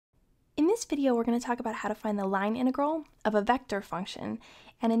In this video, we're going to talk about how to find the line integral of a vector function.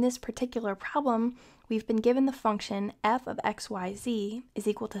 And in this particular problem, we've been given the function f of xyz is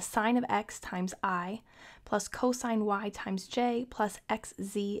equal to sine of x times I plus cosine y times j plus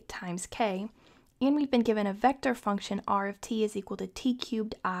xz times k. And we've been given a vector function r of t is equal to t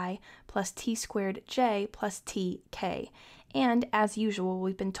cubed I plus t squared j plus tk. And as usual,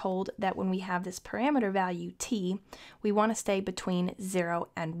 we've been told that when we have this parameter value t, we want to stay between 0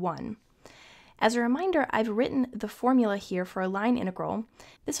 and 1. As a reminder, I've written the formula here for a line integral.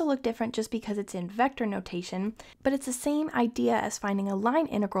 This will look different just because it's in vector notation, but it's the same idea as finding a line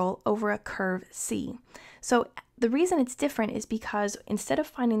integral over a curve C. So the reason it's different is because instead of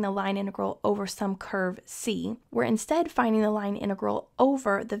finding the line integral over some curve C, we're instead finding the line integral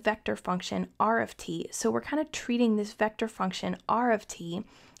over the vector function r of t. So we're kind of treating this vector function r of t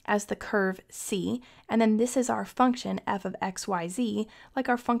as the curve C, and then this is our function f of xyz, like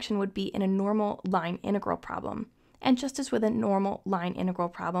our function would be in a normal line integral problem. And just as with a normal line integral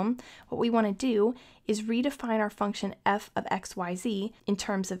problem, what we want to do is redefine our function f of xyz in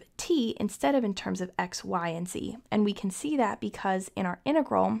terms of t instead of in terms of x, y, and z. And we can see that because in our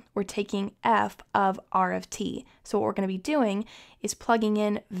integral, we're taking f of r of t. So what we're going to be doing is plugging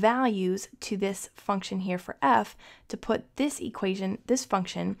in values to this function here for f to put this equation, this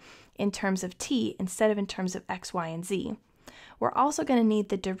function, in terms of t instead of in terms of x, y, and z. We're also going to need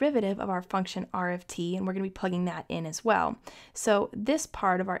the derivative of our function r of t, and we're going to be plugging that in as well. So this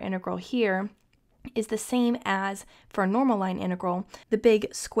part of our integral here is the same as for a normal line integral, the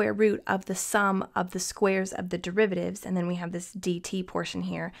big square root of the sum of the squares of the derivatives, and then we have this dt portion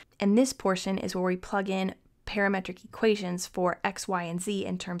here. And this portion is where we plug in parametric equations for x, y, and z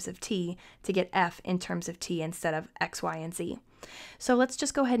in terms of t to get f in terms of t instead of x, y, and z. So let's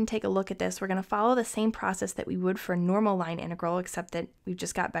just go ahead and take a look at this. We're going to follow the same process that we would for a normal line integral, except that we've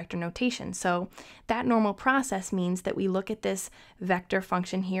just got vector notation. So that normal process means that we look at this vector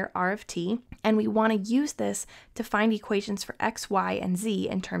function here, r of t, and we want to use this to find equations for x, y, and z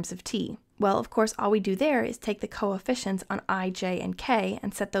in terms of t. Well, of course, all we do there is take the coefficients on I, j, and k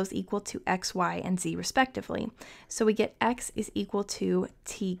and set those equal to x, y, and z respectively. So we get x is equal to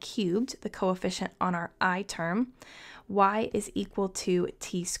t cubed, the coefficient on our I term, y is equal to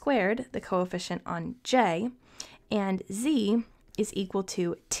t squared, the coefficient on j, and z is equal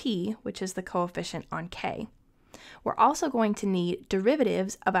to t, which is the coefficient on k. We're also going to need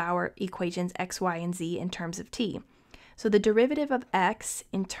derivatives of our equations x, y, and z in terms of t. So the derivative of x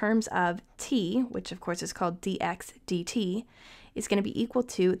in terms of t, which of course is called dx dt, is going to be equal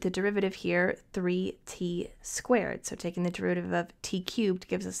to the derivative here, 3t squared. So taking the derivative of t cubed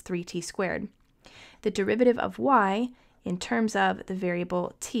gives us 3t squared. The derivative of y in terms of the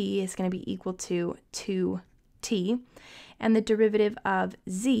variable t is going to be equal to 2t, and the derivative of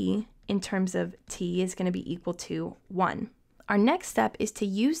z in terms of t is going to be equal to 1. Our next step is to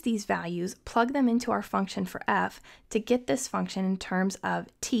use these values, plug them into our function for f to get this function in terms of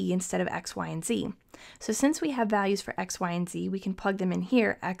t instead of x, y, and z. So since we have values for x, y, and z, we can plug them in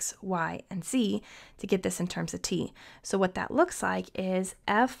here, x, y, and z, to get this in terms of t. So what that looks like is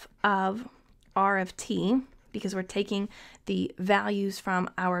f of r of t, because we're taking the values from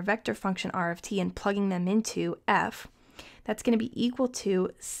our vector function r of t and plugging them into f. That's going to be equal to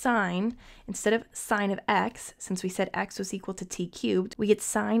sine, instead of sine of x, since we said x was equal to t cubed, we get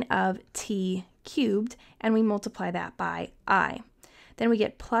sine of t cubed, and we multiply that by I. Then we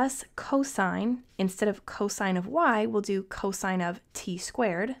get plus cosine, instead of cosine of y, we'll do cosine of t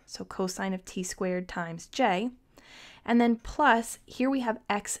squared, so cosine of t squared times j. And then plus, here we have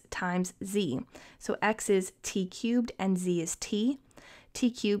x times z. So x is t cubed and z is t. T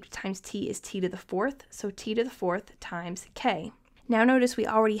cubed times t is t to the fourth, so t to the fourth times k. Now notice we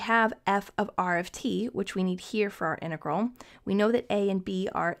already have f of r of t, which we need here for our integral. We know that a and b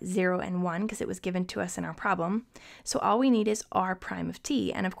are 0 and 1 because it was given to us in our problem. So all we need is r prime of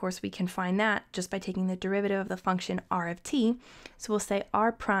t, and of course we can find that just by taking the derivative of the function r of t. So we'll say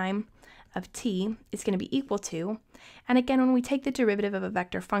r prime of t is going to be equal to, and again, when we take the derivative of a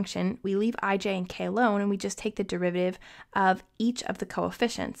vector function, we leave I, j, and k alone, and we just take the derivative of each of the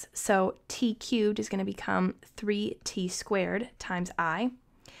coefficients. So t cubed is going to become 3t squared times I.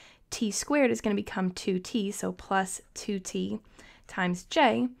 T squared is going to become 2t, so plus 2t times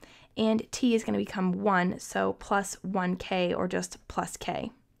j, and t is going to become 1, so plus 1k, or just plus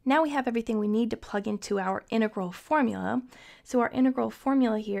k. Now we have everything we need to plug into our integral formula. So our integral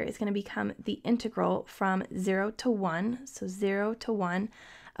formula here is going to become the integral from 0 to 1, so 0 to 1,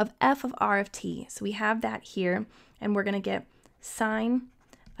 of f of r of t. So we have that here, and we're going to get sine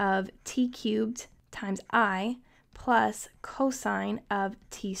of t cubed times I plus cosine of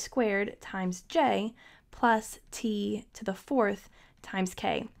t squared times j plus t to the fourth times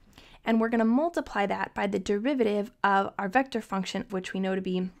k. And we're going to multiply that by the derivative of our vector function, which we know to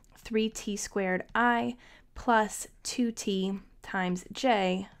be 3t squared I plus 2t times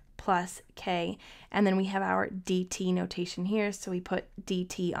j plus k. And then we have our dt notation here, so we put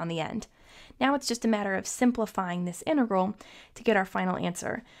dt on the end. Now it's just a matter of simplifying this integral to get our final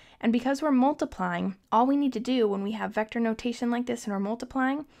answer. And because we're multiplying, all we need to do when we have vector notation like this and we're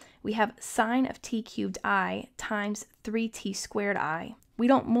multiplying, we have sine of t cubed I times 3t squared I. We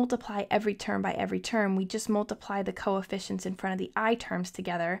don't multiply every term by every term, we just multiply the coefficients in front of the I terms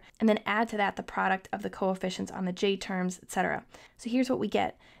together, and then add to that the product of the coefficients on the j terms, etc. So here's what we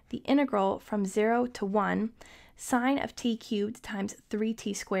get. The integral from 0 to 1, sine of t cubed times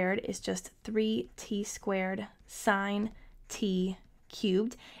 3t squared is just 3t squared sine t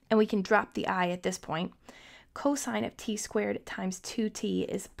cubed, and we can drop the I at this point. Cosine of t squared times 2t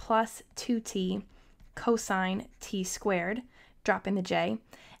is plus 2t cosine t squared, dropping the j,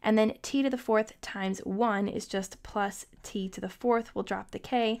 and then t to the fourth times 1 is just plus t to the fourth, we'll drop the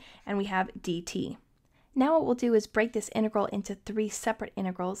k, and we have dt. Now what we'll do is break this integral into three separate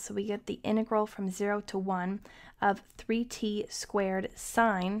integrals, so we get the integral from 0 to 1 of 3t squared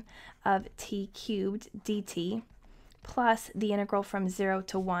sine of t cubed dt, plus the integral from 0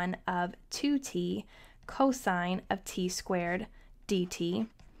 to 1 of 2t cosine of t squared dt,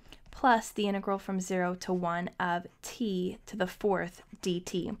 plus the integral from 0 to 1 of t to the fourth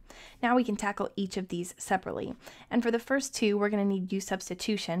dt. Now we can tackle each of these separately. And for the first two, we're going to need use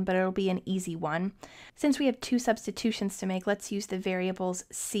substitution, but it'll be an easy one. Since we have two substitutions to make, let's use the variables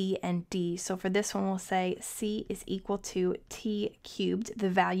c and d. So for this one, we'll say c is equal to t cubed, the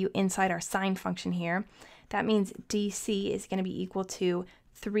value inside our sine function here. That means dc is going to be equal to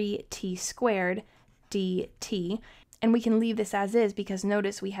 3t squared dt. And we can leave this as is because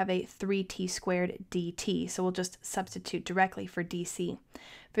notice we have a 3t squared dt, so we'll just substitute directly for dc.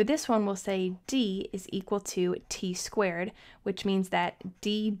 For this one, we'll say d is equal to t squared, which means that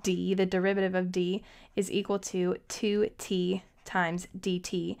dd, the derivative of d, is equal to 2t times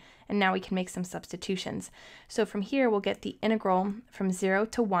dt. And now we can make some substitutions. So from here, we'll get the integral from 0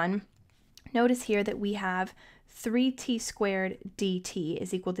 to 1. Notice here that we have 3t squared dt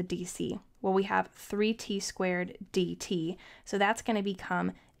is equal to dc. Well, we have 3t squared dt, so that's going to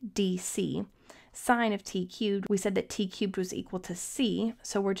become dc. Sine of t cubed, we said that t cubed was equal to c,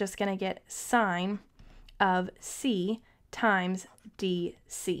 so we're just going to get sine of c times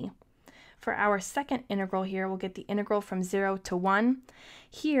dc. For our second integral here, we'll get the integral from 0 to 1.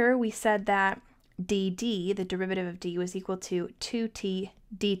 Here we said that dd, the derivative of d, was equal to 2t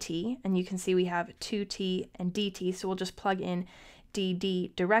dt, and you can see we have 2t and dt, so we'll just plug in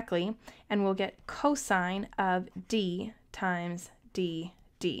dd directly, and we'll get cosine of d times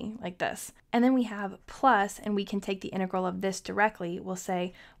dd, like this. And then we have plus, and we can take the integral of this directly. We'll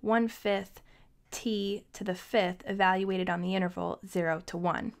say 1/5 t to the fifth evaluated on the interval 0 to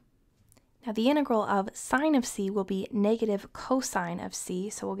 1. Now the integral of sine of c will be negative cosine of c,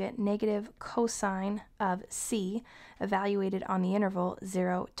 so we'll get negative cosine of c evaluated on the interval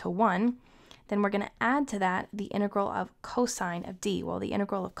 0 to 1. Then we're going to add to that the integral of cosine of d. Well, the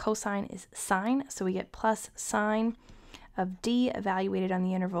integral of cosine is sine, so we get plus sine of d evaluated on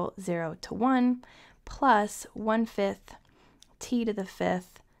the interval 0 to 1, plus 1/5 t to the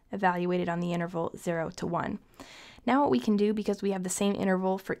fifth evaluated on the interval 0 to 1. Now what we can do, because we have the same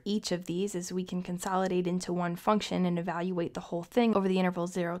interval for each of these, is we can consolidate into one function and evaluate the whole thing over the interval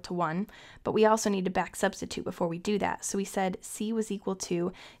 0 to 1, but we also need to back substitute before we do that. So we said c was equal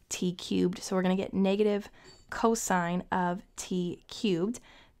to t cubed, so we're going to get negative cosine of t cubed.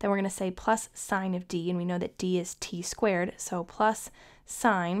 Then we're going to say plus sine of d, and we know that d is t squared, so plus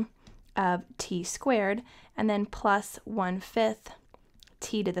sine of t squared, and then plus 1/5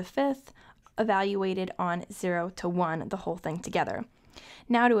 t to the fifth evaluated on 0 to 1, the whole thing together.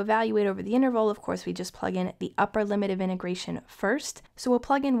 Now to evaluate over the interval, of course, we just plug in the upper limit of integration first. So we'll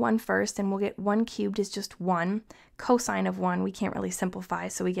plug in 1 first, and we'll get 1 cubed is just 1. Cosine of 1, we can't really simplify,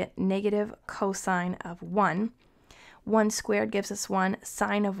 so we get negative cosine of 1. 1 squared gives us 1.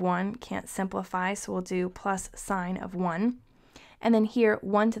 Sine of 1 can't simplify, so we'll do plus sine of 1. And then here,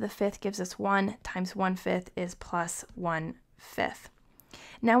 1 to the fifth gives us 1 times 1/5 is plus 1/5.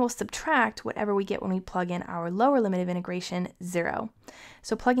 Now we'll subtract whatever we get when we plug in our lower limit of integration, 0.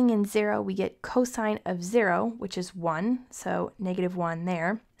 So plugging in 0, we get cosine of 0, which is 1, so negative 1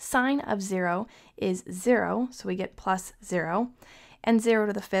 there. Sine of 0 is 0, so we get plus 0. And 0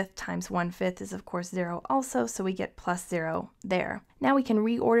 to the 5th times 1/5 is of course 0 also, so we get plus 0 there. Now we can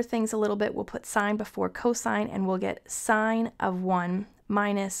reorder things a little bit. We'll put sine before cosine, and we'll get sine of 1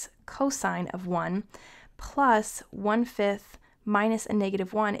 minus cosine of 1 plus 1/5 minus a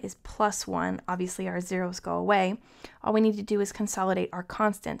negative 1 is plus 1. Obviously our zeros go away. All we need to do is consolidate our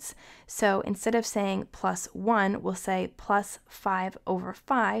constants. So instead of saying plus 1, we'll say plus 5 over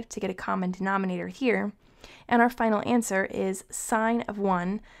 5 to get a common denominator here. And our final answer is sine of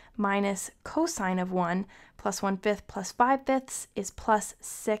 1 minus cosine of 1 plus 1/5 plus 5/5 is plus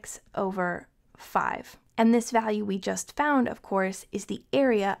 6 over 5. And this value we just found, of course, is the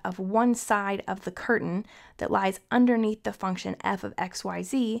area of one side of the curtain that lies underneath the function f of x, y,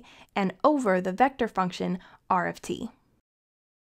 z and over the vector function r of t.